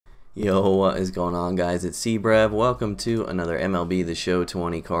Yo, what is going on, guys? It's C-Brev. Welcome to another MLB The Show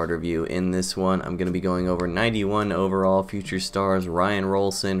 20 card review. In this one, I'm going to be going over 91 overall Future Stars Ryan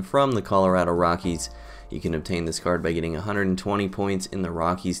Rolison from the Colorado Rockies. You can obtain this card by getting 120 points in the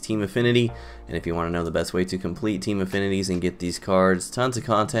Rockies Team Affinity. And if you want to know the best way to complete Team Affinities and get these cards, tons of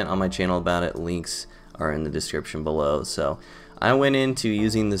content on my channel about it. Links are in the description below. So I went into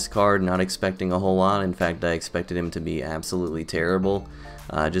using this card not expecting a whole lot. In fact, I expected him to be absolutely terrible.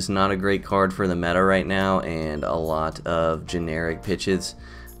 Just not a great card for the meta right now, and a lot of generic pitches.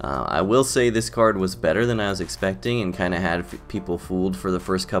 I will say this card was better than I was expecting and kind of had people fooled for the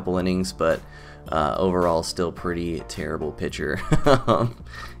first couple innings, but overall still pretty terrible pitcher.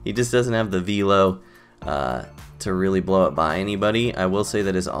 He just doesn't have the velo to really blow it by anybody. I will say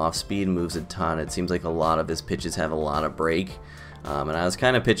that his off speed moves a ton. It seems like a lot of his pitches have a lot of break. And I was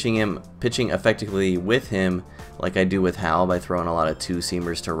kind of pitching effectively with him like I do with Hal by throwing a lot of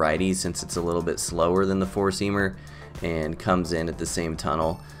two-seamers to righties, since it's a little bit slower than the four-seamer and comes in at the same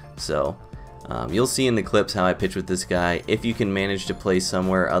tunnel. So you'll see in the clips how I pitch with this guy. If you can manage to play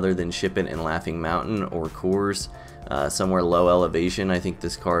somewhere other than Ship It and Laughing Mountain or Coors, somewhere low elevation, I think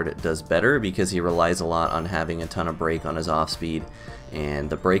this card does better because he relies a lot on having a ton of break on his off speed, and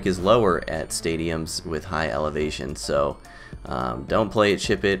the break is lower at stadiums with high elevation. So don't play at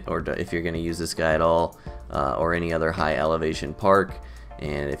Ship It, or if you're going to use this guy at all, or any other high elevation park.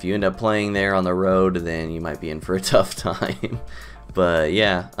 And if you end up playing there on the road, then you might be in for a tough time. But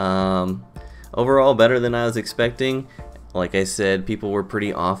yeah, overall better than I was expecting. Like I said, people were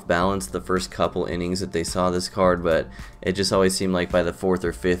pretty off balance the first couple innings that they saw this card, but it just always seemed like by the fourth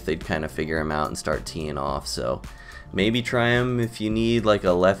or fifth they'd kind of figure him out and start teeing off. So maybe try him if you need like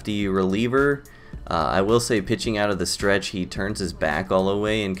a lefty reliever. I will say, pitching out of the stretch, he turns his back all the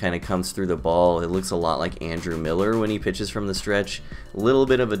way and kind of comes through the ball. It looks a lot like Andrew Miller when he pitches from the stretch. A little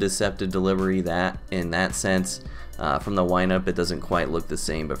bit of a deceptive delivery in that sense. From the windup, it doesn't quite look the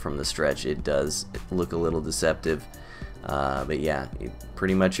same, but from the stretch, it does look a little deceptive. But yeah,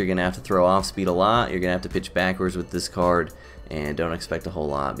 pretty much you're going to have to throw off speed a lot. You're going to have to pitch backwards with this card, and don't expect a whole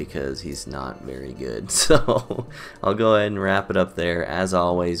lot because he's not very good. So I'll go ahead and wrap it up there. As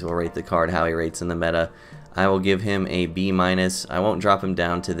always, we'll rate the card how he rates in the meta. I will give him a B-. I won't drop him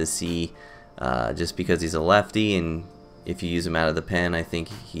down to the C just because he's a lefty, and if you use him out of the pen, I think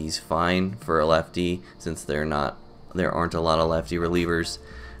he's fine for a lefty since there aren't a lot of lefty relievers.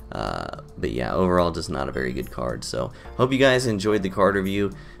 But yeah, overall just not a very good card. So hope you guys enjoyed the card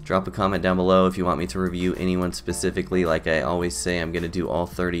review. Drop a comment down below if you want me to review anyone specifically. Like I always say, I'm going to do all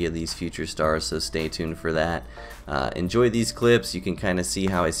 30 of these Future Stars, so stay tuned for that. Enjoy these clips. You can kind of see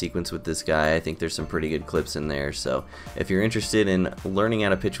how I sequence with this guy. I think there's some pretty good clips in there. So if you're interested in learning how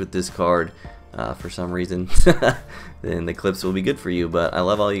to pitch with this card for some reason, then the clips will be good for you. But I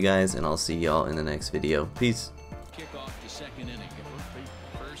love all you guys, and I'll see y'all in the next video. Peace.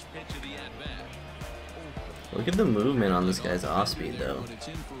 Look at the movement on this guy's off speed though.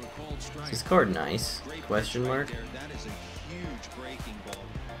 Is this card nice? Question mark. That is a huge breaking ball.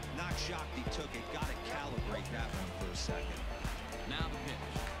 Not shocked he took it. Got to calibrate that one for a second. Now the pitch.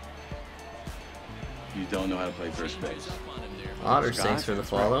 You don't know how to play first base. Otters, thanks for the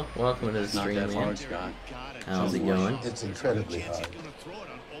follow. Welcome to the stream, man. How's it going? It's incredibly hard.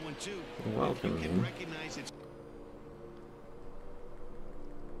 Welcome, man.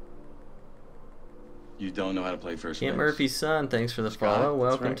 You don't know how to play first base. Kent Murphy's son, thanks for the follow.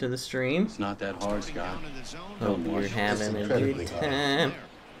 Welcome to the stream. It's not that hard, Scott. Hope you're having a good time.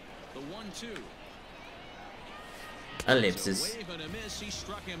 Ellipsis.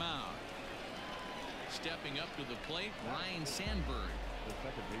 Stepping up to the plate, Ryan Sandberg.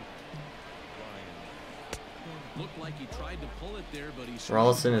 Looked like he tried to pull it there, but he's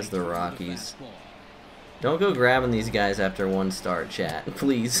Rolison is the Rockies. Don't go grabbing these guys after one start, chat.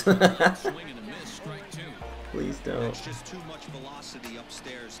 Please. Please don't. There's just too much velocity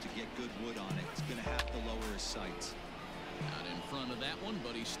upstairs to get good wood on it. It's going to have to lower his sights. Not in front of that one,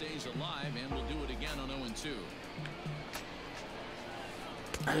 but he stays alive and will do it again on 0-2.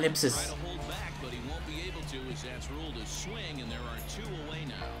 Ellipsis. Try to hold back, but he won't be able to, as that's ruled a swing, and there are 2 away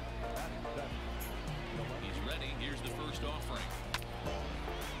now. He's ready. Here's the first offering.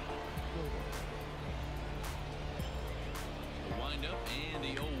 The windup and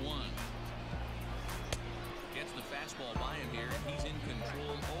the 0-1. Gets the fastball by him here, and he's in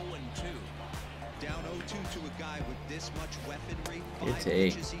control. 0-2. Down 0-2 to a guy with this much weaponry. 5 It's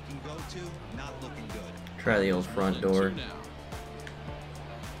pitches he can go to. Not looking good. Try the old front door.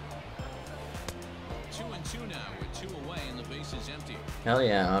 2-2 now with 2 away, and the base is empty. Hell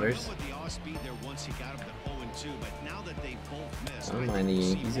yeah, Otters. With the off speed there once he got him to 2, but now that they both missed, I don't mind the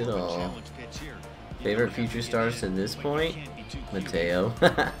Yankees at all. Favorite Future Stars to this point? Mateo.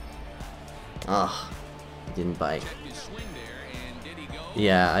 Oh, he didn't bite.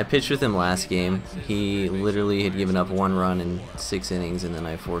 Yeah, I pitched with him last game. He literally had given up 1 run in 6 innings, and then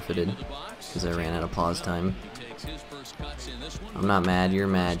I forfeited because I ran out of pause time. I'm not mad, you're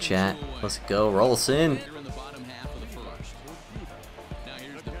mad, chat. Let's go, Rolison.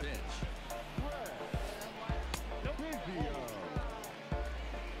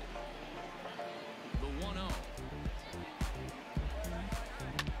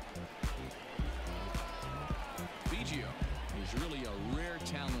 Really a rare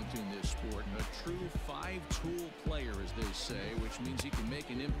talent in this sport, and a true 5-tool player, as they say, which means he can make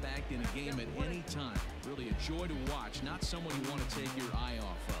an impact in a game at any time. Really a joy to watch, not someone you want to take your eye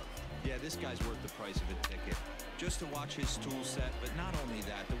off of. Yeah, this guy's worth the price of a ticket. Just to watch his tool set, but not only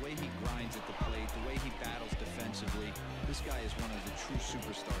that, the way he grinds at the plate, the way he battles defensively, this guy is one of the true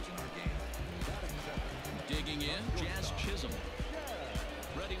superstars in our game. Digging in, Jazz Chisholm.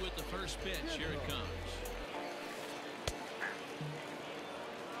 Ready with the first pitch. Here it comes.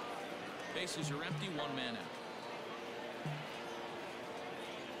 Bases are empty, 1 man out.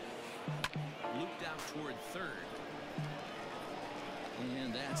 Looped out toward third.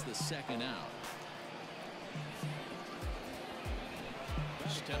 And that's the 2nd out.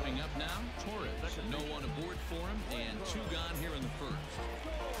 Stepping up now, Torres. No one aboard for him, and 2 gone here in the 1st.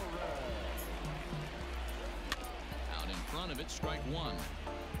 Out in front of it, strike 1.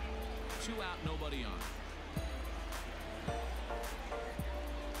 2 out, nobody on.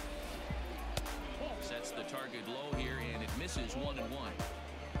 Sets the target low here, and it misses 1-1.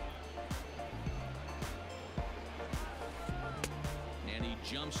 And he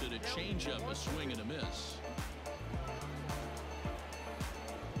jumps at a changeup, a swing and a miss.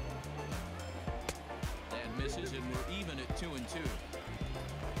 That misses, and we're even at 2-2.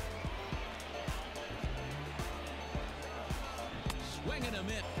 Swing and a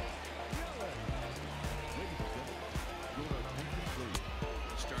miss.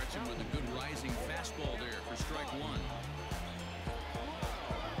 Starts him with a good rising fastball there for strike 1.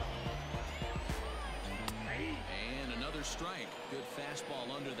 And another strike. Good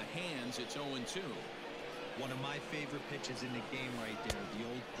fastball under the hands. It's 0-2. One of my favorite pitches in the game right there. The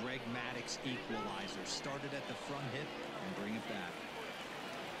old Greg Maddux equalizer. Started at the front hip and bring it back.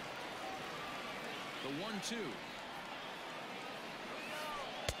 The 1-2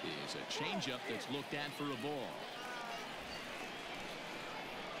 is a changeup that's looked at for a ball.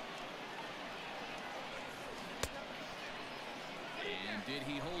 And did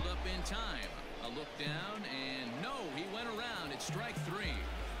he hold up in time? A look down, and no, he went around. It's strike 3.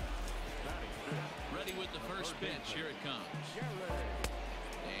 Ready with the first pitch. Here it comes.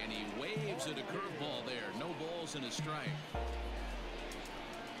 And he waves at a curveball there. No balls and a strike.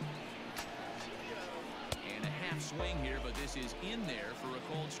 And a half swing here, but this is in there for a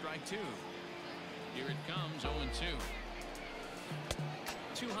called strike 2. Here it comes, 0-2.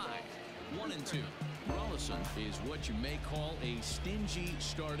 Too high, 1-2. Rolison is what you may call a stingy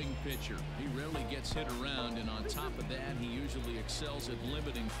starting pitcher. He rarely gets hit around, and on top of that, he usually excels at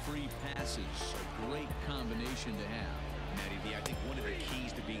limiting free passes. A great combination to have. Matty, I think one of the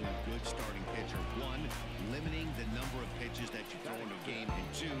keys to being a good starting pitcher, 1, limiting the number of pitches that you throw in a game, and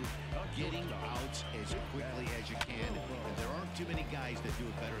 2, getting outs as quickly as you can. And there aren't too many guys that do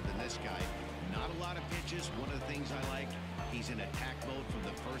it better than this guy. Not a lot of pitches. One of the things I like, he's in attack mode from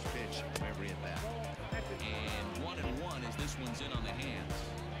the first pitch of every at bat. And 1-1 as this one's in on the hands.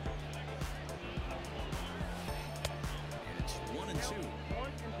 And it's 1-2.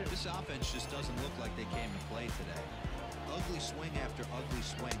 This offense just doesn't look like they came and played today. Ugly swing after ugly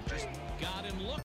swing. Just got him looking.